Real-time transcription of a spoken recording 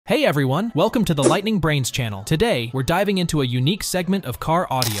Hey everyone, welcome to the Lightning Brains channel. Today, we're diving into a unique segment of car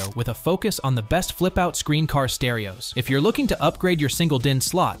audio with a focus on the best flip-out screen car stereos. If you're looking to upgrade your single DIN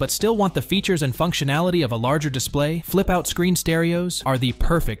slot but still want the features and functionality of a larger display, flip-out screen stereos are the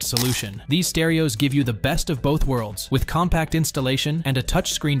perfect solution. These stereos give you the best of both worlds, with compact installation and a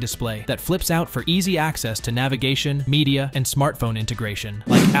touchscreen display that flips out for easy access to navigation, media, and smartphone integration,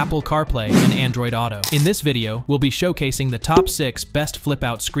 like Apple CarPlay and Android Auto. In this video, we'll be showcasing the top 6 best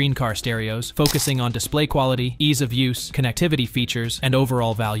flip-out screen car stereos, focusing on display quality, ease of use, connectivity features, and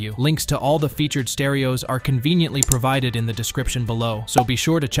overall value. Links to all the featured stereos are conveniently provided in the description below, so be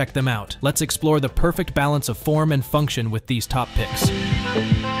sure to check them out. Let's explore the perfect balance of form and function with these top picks.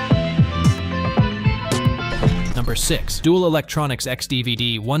 Number 6. Dual Electronics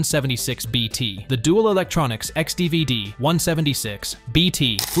XDVD176BT. The Dual Electronics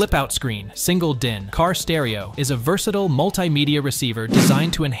XDVD176BT flip-out screen, single DIN, car stereo is a versatile multimedia receiver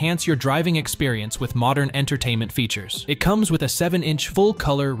designed to enhance your driving experience with modern entertainment features. It comes with a 7-inch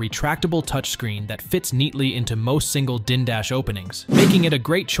full-color retractable touchscreen that fits neatly into most single DIN dash openings, making it a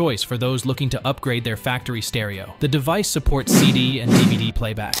great choice for those looking to upgrade their factory stereo. The device supports CD and DVD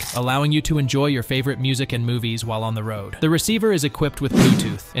playback, allowing you to enjoy your favorite music and movies while on the road. The receiver is equipped with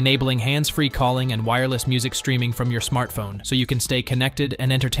Bluetooth, enabling hands-free calling and wireless music streaming from your smartphone, so you can stay connected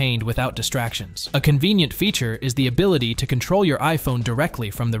and entertained without distractions. A convenient feature is the ability to control your iPhone directly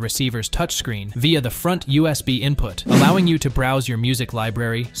from the receiver's touchscreen via the front USB input, allowing you to browse your music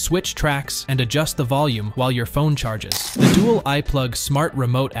library, switch tracks, and adjust the volume while your phone charges. The Dual iPlug Smart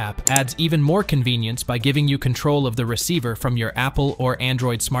Remote app adds even more convenience by giving you control of the receiver from your Apple or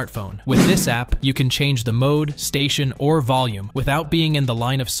Android smartphone. With this app, you can change the mode, station, or volume without being in the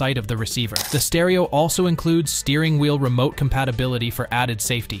line of sight of the receiver. The stereo also includes steering wheel remote compatibility for added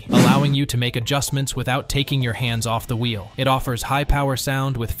safety, allowing you to make adjustments without taking your hands off the wheel. It offers high-power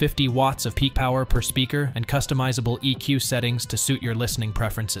sound with 50 watts of peak power per speaker and customizable EQ settings to suit your listening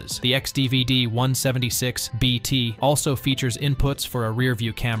preferences. The XDVD176BT also features inputs for a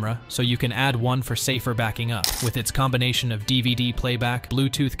rear-view camera, so you can add one for safer backing up. With its combination of DVD playback,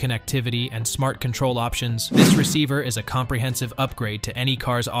 Bluetooth connectivity, and smart control options, this receiver is a comprehensive upgrade to any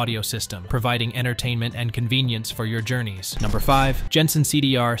car's audio system, providing entertainment and convenience for your journeys. Number 5. Jensen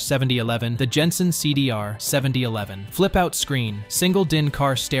CDR7011. The Jensen CDR7011 flip-out screen, single DIN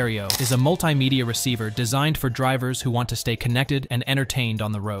car stereo is a multimedia receiver designed for drivers who want to stay connected and entertained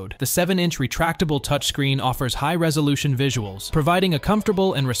on the road. The 7-inch retractable touchscreen offers high-resolution visuals, providing a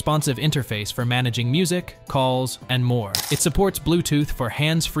comfortable and responsive interface for managing music, calls, and more. It supports Bluetooth for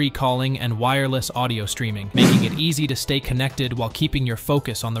hands-free calling and wireless audio streaming, making it easy to stay connected while keeping your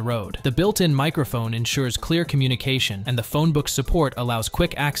focus on the road. The built-in microphone ensures clear communication, and the phone book support allows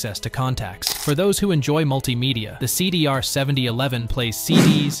quick access to contacts. For those who enjoy multimedia, the CDR7011 plays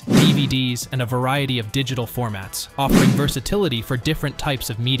CDs, DVDs, and a variety of digital formats, offering versatility for different types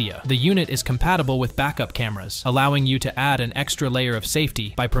of media. The unit is compatible with backup cameras, allowing you to add an extra layer of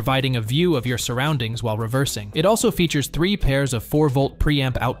safety by providing a view of your surroundings while reversing. It also features 3 pairs of 4-volt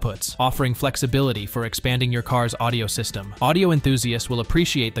preamp outputs, offering flexibility for expanding your car's audio system. Audio enthusiasts will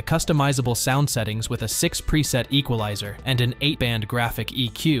appreciate the customizable sound settings with a 6-preset equalizer and an 8-band graphic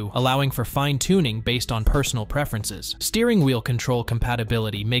EQ, allowing for fine-tuning based on personal preferences. Steering wheel control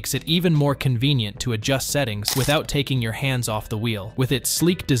compatibility makes it even more convenient to adjust settings without taking your hands off the wheel. With its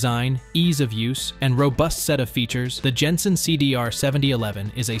sleek design, ease of use, and robust set of features, the Jensen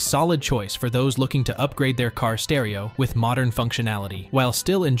CDR7011 is a solid choice for those looking to upgrade their car stereo with modern functionality, while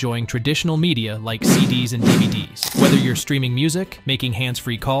still enjoying traditional media like CDs and DVDs. Whether you're streaming music, making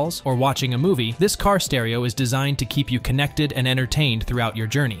hands-free calls, or watching a movie, this car stereo is designed to keep you connected and entertained throughout your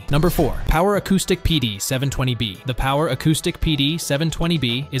journey. Number 4. Acoustik PD-720B. The Acoustik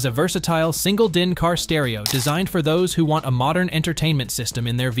PD-720B is a versatile single-DIN car stereo designed for those who want a modern entertainment system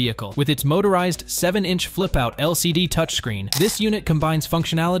in their vehicle. With its motorized 7-inch flip-out LCD touchscreen, this unit combines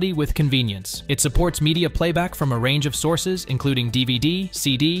functionality with convenience. It supports media playback from a range of sources, including DVD,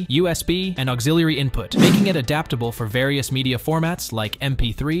 CD, USB, and auxiliary input, making it adaptable for various media formats like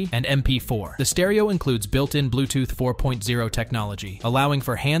MP3 and MP4. The stereo includes built-in Bluetooth 4.0 technology, allowing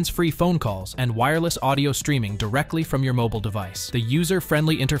for hands-free phone calls and wireless audio streaming directly from your mobile device. The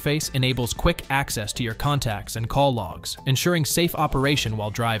user-friendly interface enables quick access to your contacts and call logs, ensuring safe operation while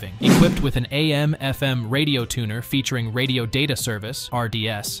driving. Equipped with an AM/FM radio tuner featuring radio data service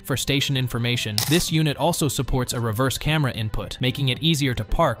 (RDS) for station information, this unit also supports a reverse camera input, making it easier to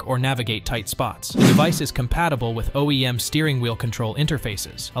park or navigate tight spots. The device device is compatible with OEM steering wheel control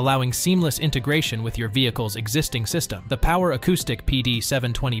interfaces, allowing seamless integration with your vehicle's existing system. The Acoustik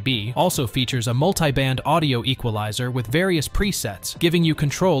PD-720B also features a multi-band audio equalizer with various presets, giving you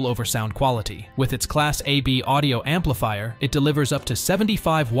control over sound quality. With its Class AB audio amplifier, it delivers up to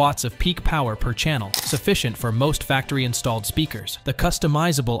 75 watts of peak power per channel, sufficient for most factory-installed speakers. The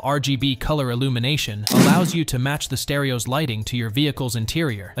customizable RGB color illumination allows you to match the stereo's lighting to your vehicle's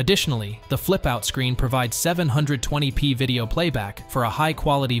interior. Additionally, the flip-out screen provides 720p video playback for a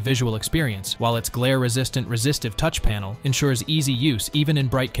high-quality visual experience, while its glare-resistant resistive touch panel ensures easy use even in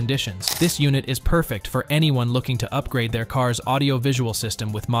bright conditions. This unit is perfect for anyone looking to upgrade their car's audio-visual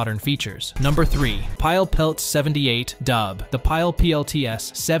system with modern features. Number 3. Pyle PLTS78DUB. The Pyle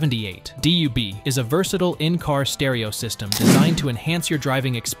PLTS78DUB is a versatile in-car stereo system designed to enhance your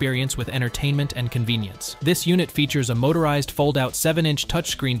driving experience with entertainment and convenience. This unit features a motorized fold-out 7-inch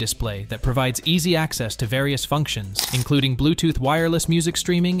touchscreen display that provides easy access to various functions, including Bluetooth wireless music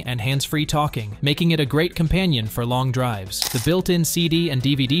streaming and hands-free talking, making it a great companion for long drives. The built-in CD and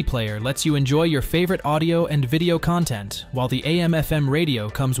DVD player lets you enjoy your favorite audio and video content, while the AM/FM radio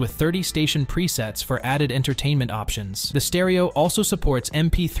comes with 30-station presets for added entertainment options. The stereo also supports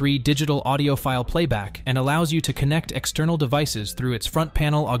MP3 digital audiophile playback and allows you to connect external devices through its front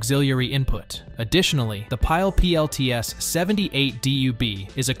panel auxiliary input. Additionally, the Pyle PLTS78DUB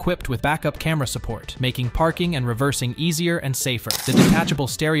is equipped with backup camera support, making parking and reversing easier and safer. The detachable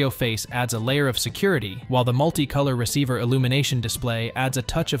stereo face adds a layer of security, while the multicolor receiver illumination display adds a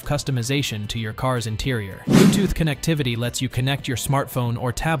touch of customization to your car's interior. Bluetooth connectivity lets you connect your smartphone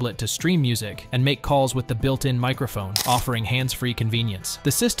or tablet to stream music and make calls with the built-in microphone, offering hands-free convenience.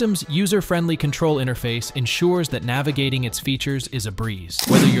 The system's user-friendly control interface ensures that navigating its features is a breeze.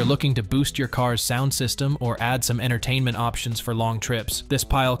 Whether you're looking to boost your car's sound system or add some entertainment options for long trips, this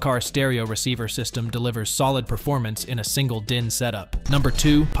Pyle car stereo receiver system delivers solid performance in a single DIN setup. Number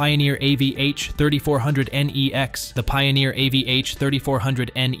 2. Pioneer AVH-3500NEX. The Pioneer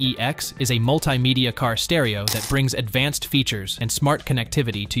AVH-3500NEX is a multimedia car stereo that brings advanced features and smart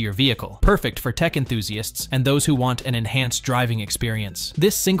connectivity to your vehicle, perfect for tech enthusiasts and those who want an enhanced driving experience.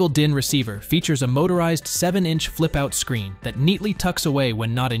 This single DIN receiver features a motorized 7-inch flip-out screen that neatly tucks away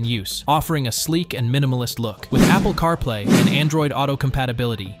when not in use, offering a sleek and minimalist look. With Apple CarPlay and Android Auto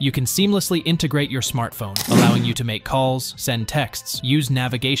compatibility, you can seamlessly integrate your smartphone, allowing you to make calls, send texts, use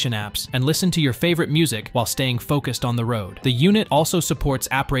navigation apps, and listen to your favorite music while staying focused on the road. The unit also supports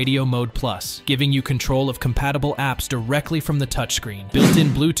App Radio Mode Plus, giving you control of compatible apps directly from the touchscreen. Built-in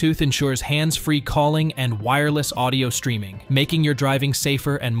Bluetooth ensures hands-free calling and wireless audio streaming, making your driving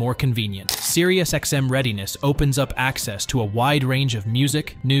safer and more convenient. Sirius XM readiness opens up access to a wide range of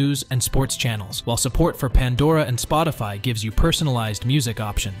music, news, and sports channels, while support for Pandora and Spotify gives you personalized music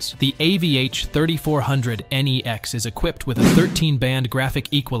options. The AVH-3500NEX is equipped with a 13-band graphic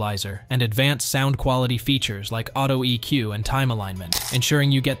equalizer and advanced sound quality features like auto EQ and time alignment,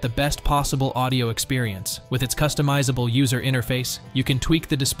 ensuring you get the best possible audio experience. With its customizable user interface, you can tweak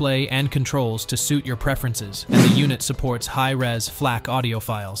the display and controls to suit your preferences, and the unit supports high-res FLAC audio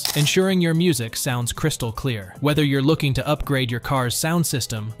files, ensuring your music sounds crystal clear. Whether you're looking to upgrade your car's sound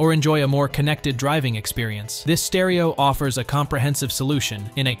system or enjoy a more connected driving experience, this stereo offers a comprehensive solution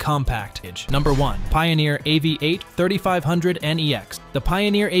in a compact package. Number 1. Pioneer AVH-3500NEX. The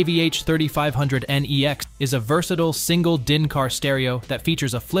Pioneer AVH-3500NEX is a versatile single DIN car stereo that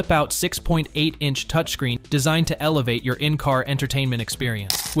features a flip-out 6.8-inch touchscreen designed to elevate your in-car entertainment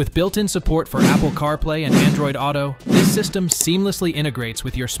experience. With built-in support for Apple CarPlay and Android Auto, this system seamlessly integrates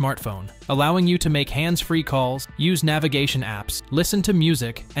with your smartphone, allowing you to make hands-free calls, use navigation apps, listen to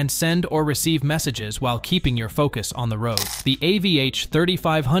music, and send or receive messages while keeping your focus on the road. The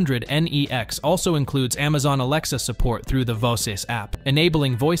AVH-3500NEX also includes Amazon Alexa support through the Voices app,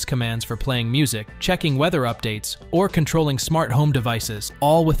 enabling voice commands for playing music, checking weather updates, or controlling smart home devices,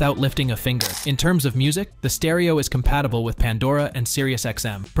 all without lifting a finger. In terms of music, the stereo is compatible with Pandora and Sirius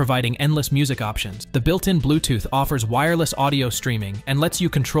XM, providing endless music options. The built-in Bluetooth offers wireless audio streaming and lets you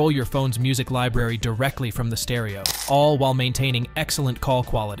control your phone's music library directly from the stereo, all while maintaining excellent call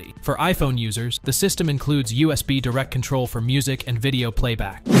quality. For iPhone users, the system includes USB direct control for music and video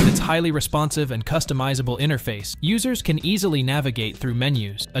playback. With its highly responsive and customizable interface, users can easily navigate through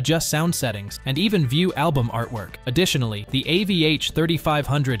menus, adjust sound settings, and even view album artwork. Additionally, the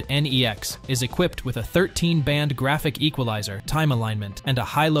AVH-3500NEX is equipped with a 13-band graphic equalizer, time alignment, and a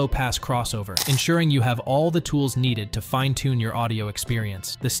high-low pass crossover, ensuring you have all the tools needed to fine-tune your audio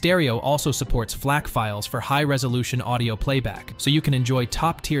experience. The stereo also supports FLAC files for high-resolution audio playback, so you can enjoy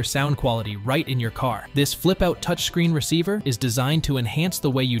top-tier sound quality right in your car. This flip-out touchscreen receiver is designed to enhance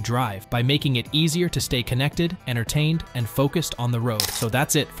the way you drive by making it easier to stay connected, entertained, and focused on the road. So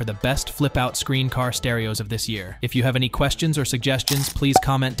that's it for the best flip-out screen car stereos of this year. If you have any questions or suggestions, please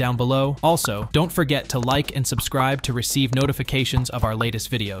comment down below. Also, don't forget to like and subscribe to receive notifications of our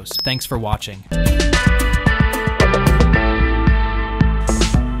latest videos. Thanks for watching.